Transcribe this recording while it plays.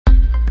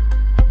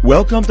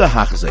Welcome to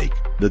Hachzik,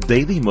 the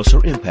Daily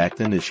Musar Impact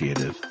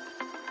Initiative.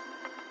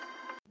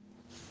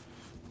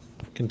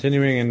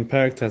 Continuing in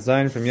Perek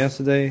Tazayin from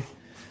yesterday,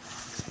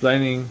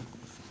 explaining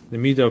the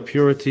midah of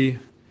purity,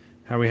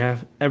 how we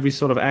have every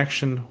sort of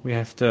action we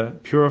have to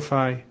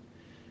purify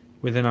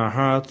within our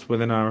hearts,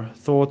 within our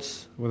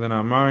thoughts, within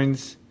our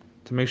minds,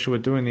 to make sure we're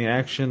doing the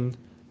action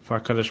for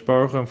HaKadosh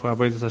Baruch Hu and for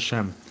Avodas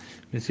Hashem.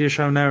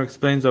 Yesharim now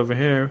explains over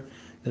here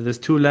that there's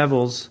two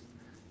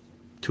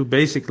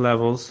basic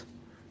levels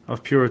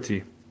of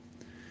purity.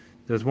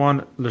 There's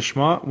one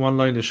lishma, one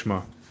lo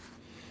lishma.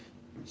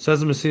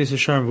 Says the Mesilas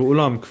Yesharim,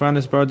 "V'ulam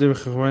kvanis bardiv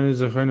chachamenu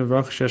zechreinu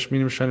v'ach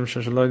sheshminim shanim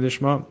shesh lo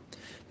lishma."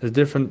 There's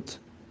different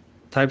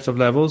types of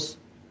levels,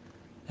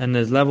 and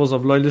there's levels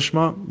of lo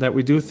lishma that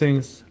we do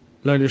things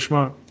lo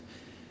lishma.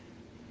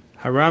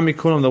 Harami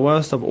kulam, the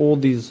worst of all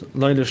these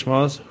lo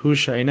lishmas, hu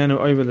she'einenu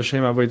oivel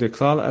l'shem avodah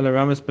klal el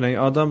ramis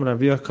b'nei adam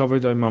raviach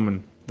kavod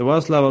oimamen. The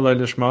worst level lo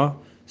lishma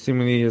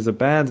seemingly is a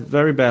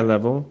very bad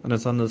level, and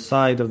it's on the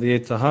side of the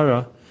Yetzer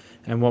Hara,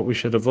 and what we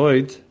should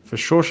avoid, for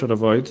sure should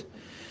avoid,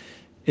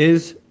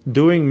 is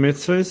doing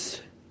mitzvahs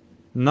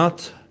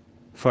not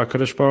for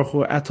HaKadosh Baruch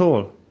Hu at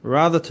all,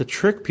 rather to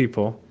trick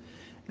people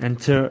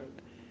and to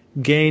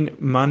gain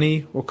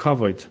money or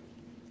kavod.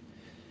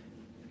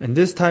 And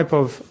this type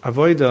of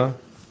avodah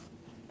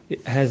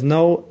has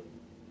no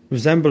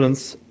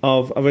resemblance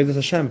of avodas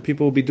Hashem.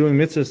 People will be doing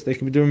mitzvahs, they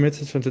can be doing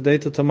mitzvahs from today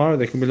to tomorrow,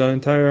 they can be doing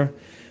entire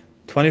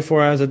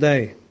 24 hours a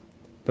day,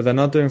 but they're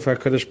not doing for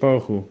HaKadosh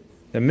Baruch Hu.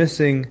 They're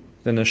missing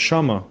the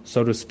neshama,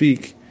 so to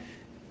speak,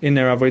 in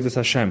their avodas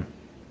Hashem.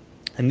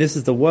 And this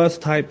is the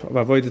worst type of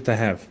avodah to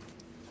have.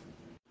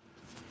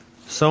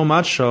 So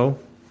much so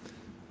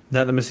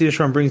that the Mesilas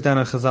Yesharim brings down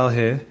a chazal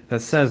here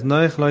that says,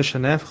 "Noich lo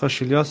yishanef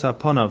chashil yosa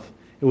aponav."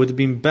 It would have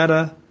been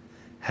better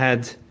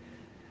had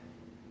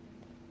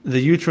the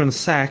uterine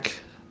sac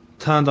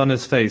turned on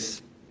his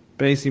face,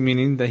 basically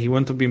meaning that he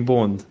wouldn't have been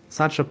born.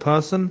 Such a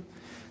person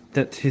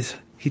that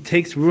he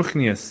takes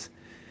ruchnius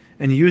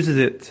and uses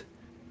it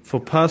for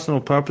personal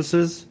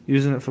purposes,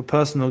 using it for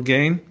personal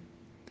gain,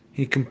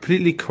 he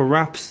completely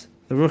corrupts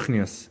the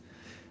ruchnius,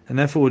 and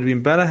therefore it would have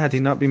been better had he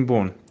not been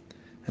born.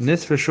 And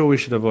this for sure we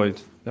should avoid.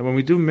 That when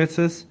we do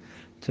mitzvahs,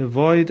 to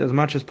avoid as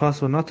much as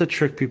possible, not to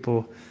trick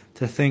people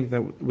to think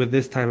that with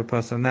this type of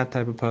person, that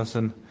type of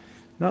person.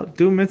 No,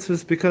 do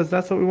mitzvahs because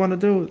that's what we want to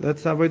do.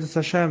 That's avodas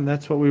Hashem.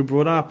 That's what we were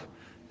brought up.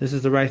 This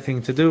is the right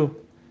thing to do.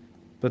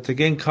 But to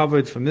gain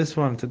coverage from this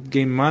one, to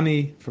gain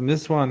money from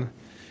this one,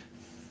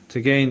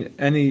 to gain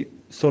any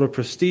sort of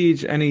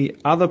prestige, any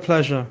other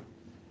pleasure,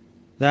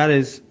 that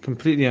is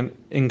completely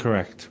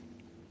incorrect.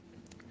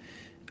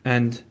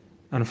 And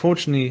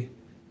unfortunately,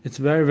 it's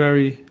very,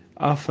 very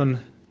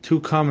often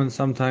too common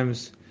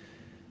sometimes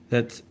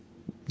that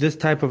this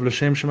type of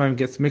l'shem shemaim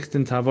gets mixed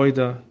into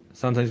avodah.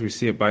 Sometimes we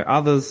see it by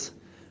others,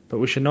 but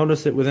we should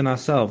notice it within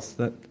ourselves,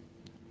 that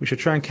we should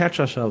try and catch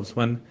ourselves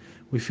when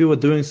we feel we're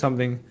doing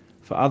something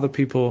for other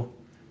people,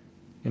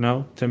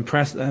 to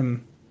impress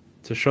them,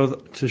 to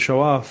show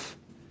off.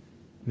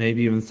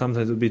 Maybe even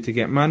sometimes it would be to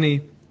get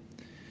money,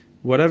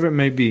 whatever it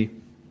may be.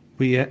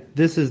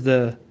 This is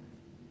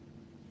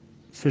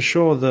for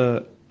sure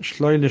the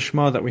shloi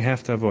lishma that we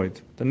have to avoid.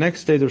 The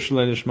next state of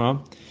shloi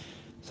lishma,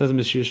 says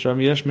Mesilas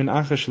Yesharim, yesh min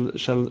acha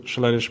shloi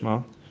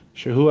lishma,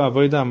 shehu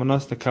avodah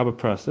amanos nekabel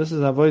pras. This is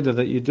avodah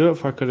that you do it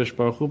for HaKadosh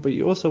Baruch Hu, but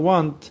you also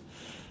want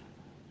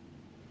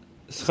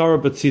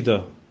schara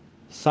b'tzida,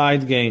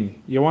 side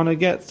gain. You want to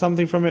get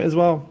something from it as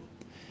well.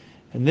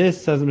 And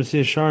this, says the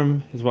Mesilas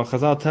Yesharim, is what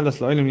Chazal tell us: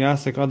 "Lo'ilim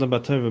yasek adam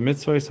b'tov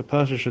v'mitzvos." A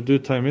person should do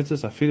Torah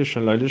mitzvahs afilu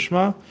shelo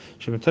lishma,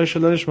 shemitoy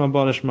shelo lishma ba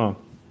lishma.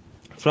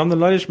 From the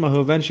lo lishma,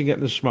 who eventually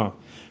get lishma.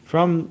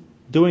 From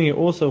doing it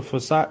also for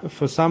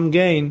some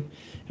gain,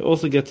 it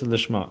also gets to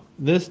lishma.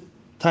 This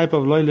type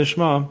of lo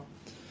lishma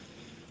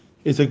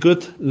is a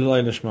good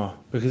lo lishma,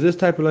 because this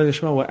type of lo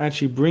lishma will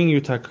actually bring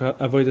you to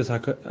avodas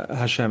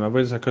Hashem,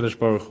 avodas HaKadosh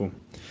Baruch Hu.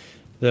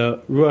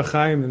 The Ruach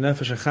Chaim, the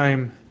Nefesh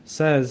HaChaim,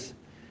 says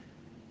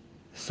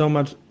so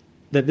much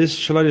that this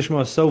Shalai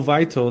Lishma is so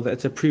vital that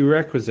it's a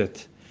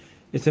prerequisite.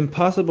 It's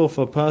impossible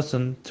for a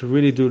person to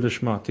really do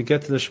Lishma, to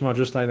get to Lishma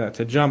just like that,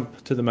 to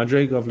jump to the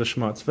Madrega of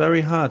Lishma. It's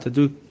very hard to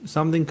do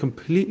something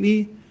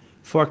completely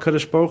for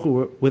HaKadosh Baruch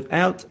Hu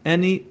without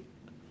any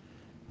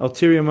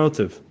ulterior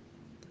motive.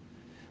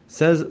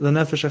 Says the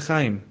Nefesh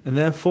HaChaim, and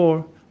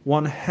therefore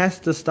one has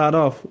to start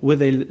off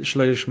with a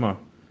Shalai Lishma.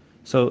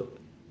 So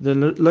the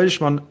Lo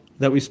Lishma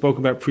that we spoke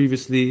about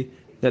previously,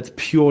 that's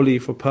purely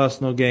for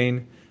personal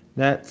gain,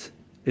 that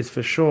is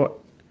for sure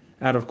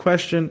out of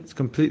question. It's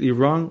completely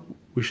wrong.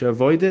 We should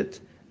avoid it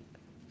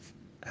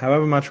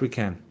however much we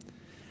can.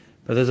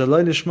 But there's a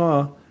lo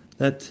lishma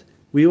that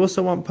we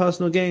also want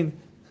personal gain.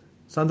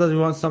 Sometimes we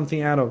want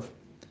something out of.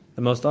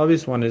 The most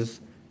obvious one is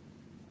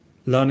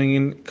learning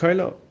in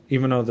koilo,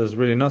 even though there's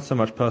really not so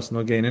much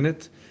personal gain in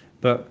it,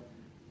 but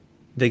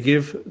they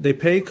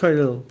pay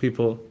koilo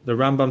people. The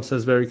Rambam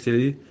says very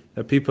clearly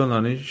that people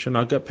learning should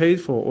not get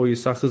paid for, or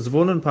Yisachar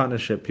Zvulun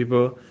partnership.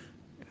 People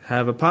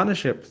have a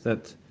partnership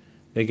that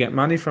they get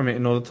money from it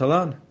in order to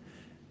learn.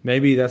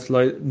 maybe that's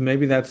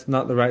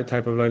not the right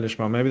type of loy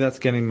lishma. Maybe that's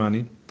getting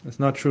money. It's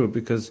not true,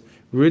 because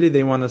really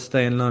they want to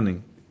stay in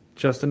learning.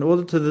 Just in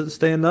order to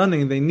stay in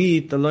learning, they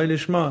need the loy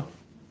lishma.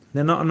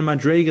 They're not on a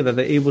madrega that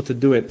they're able to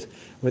do it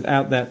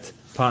without that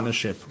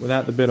partnership,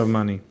 without the bit of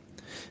money.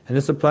 And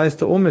this applies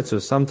to all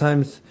mitzvahs.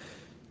 Sometimes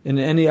in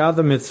any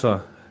other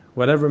mitzvah,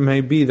 whatever it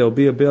may be, there'll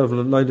be a bit of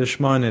loy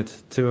lishma in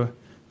it to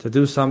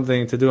do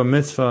something, to do a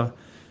mitzvah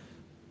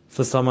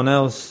for someone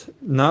else,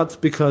 not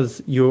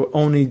because you're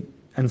only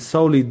and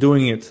solely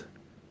doing it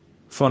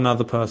for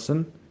another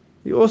person.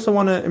 You also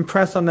want to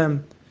impress on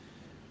them.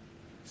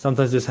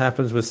 Sometimes this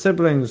happens with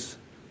siblings,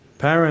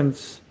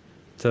 parents,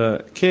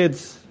 to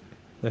kids.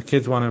 The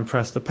kids want to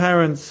impress the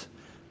parents,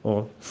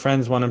 or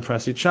friends want to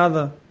impress each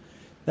other.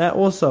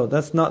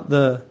 That's not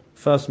the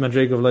first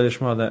madrig of loy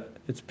lishma, that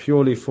it's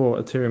purely for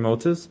ulterior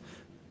motives.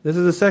 This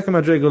is the second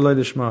madrig of loy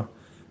lishma,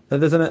 that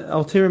there's an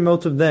ulterior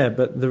motive there,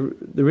 but the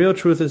real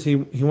truth is he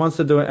wants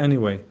to do it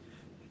anyway.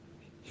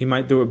 He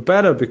might do it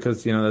better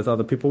because there's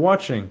other people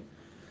watching.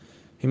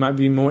 He might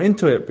be more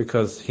into it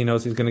because he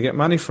knows he's going to get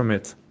money from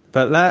it.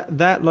 But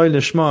that loy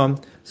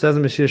lishma, says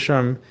in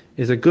Yesharim,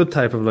 is a good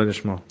type of loy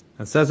lishma.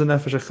 And says in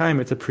Nefesh HaChaim,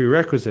 it's a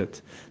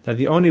prerequisite that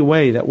the only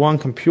way that one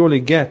can purely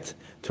get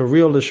to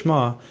real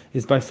lishma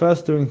is by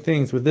first doing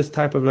things with this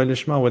type of loy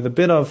lishma, with a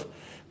bit of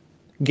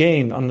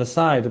gain on the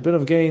side, a bit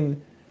of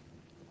gain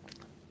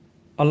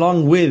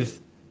along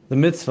with the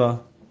mitzvah,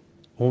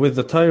 or with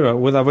the Torah,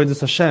 with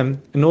Avodas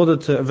Hashem, in order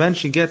to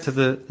eventually get to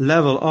the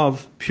level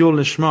of pure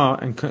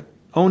lishma and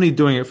only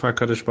doing it for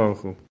HaKadosh Baruch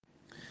Hu.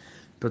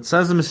 But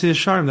says the Mesilas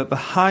Yesharim that the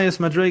highest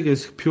madrega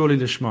is purely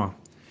lishma.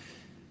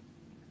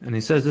 And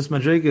he says this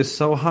madrega is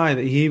so high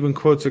that he even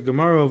quotes a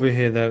Gemara over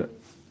here that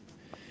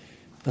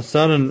a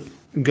certain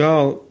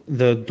girl,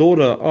 the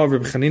daughter of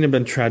Reb Chanina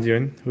ben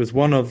Tradion, who is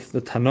one of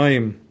the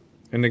Tanoim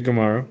in the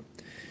Gemara,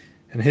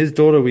 and his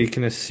daughter, we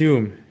can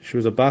assume she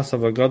was a bas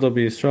of a gadol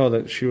b'Yisrael,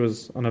 that she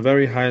was on a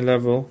very high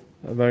level,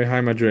 a very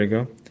high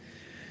madrega.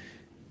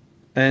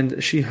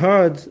 And she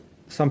heard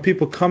some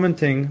people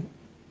commenting,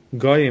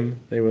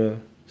 goyim, they were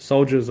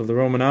soldiers of the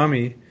Roman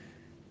army,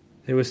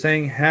 they were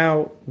saying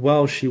how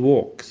well she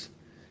walks.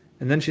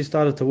 And then she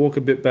started to walk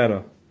a bit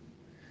better.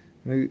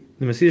 The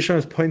Mesilas Yesharim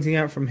is pointing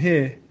out from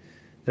here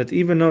that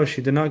even though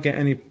she did not get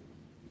any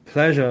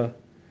pleasure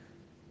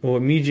or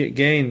immediate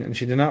gain, and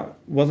she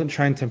wasn't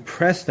trying to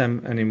impress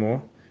them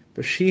anymore,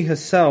 but she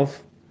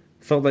herself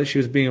felt like she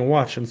was being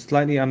watched and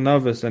slightly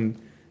unnervous, and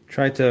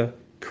tried to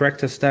correct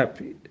her step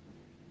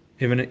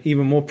in an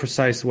even more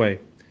precise way.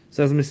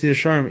 Says Mesilas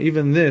Yesharim,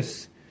 even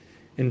this,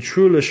 in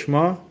true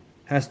lishma,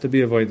 has to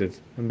be avoided.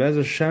 And Be'ez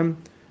Hashem,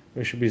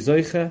 we should be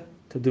zoiche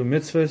to do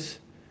mitzvahs,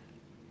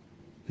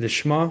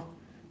 lishma,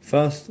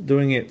 first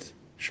doing it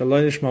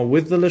shaloi lishma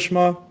with the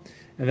lishma,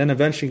 and then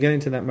eventually getting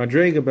to that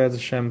madrega, Be'ez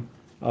Hashem,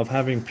 of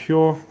having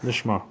pure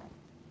lishma.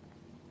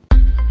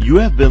 You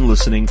have been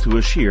listening to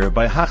a shir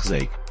by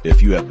Hachzeik.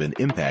 If you have been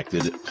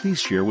impacted, please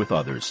share with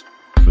others.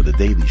 For the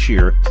daily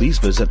shir, please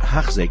visit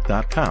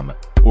Hachzeik.com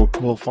or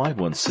call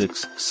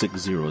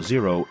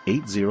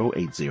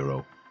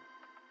 516-600-8080.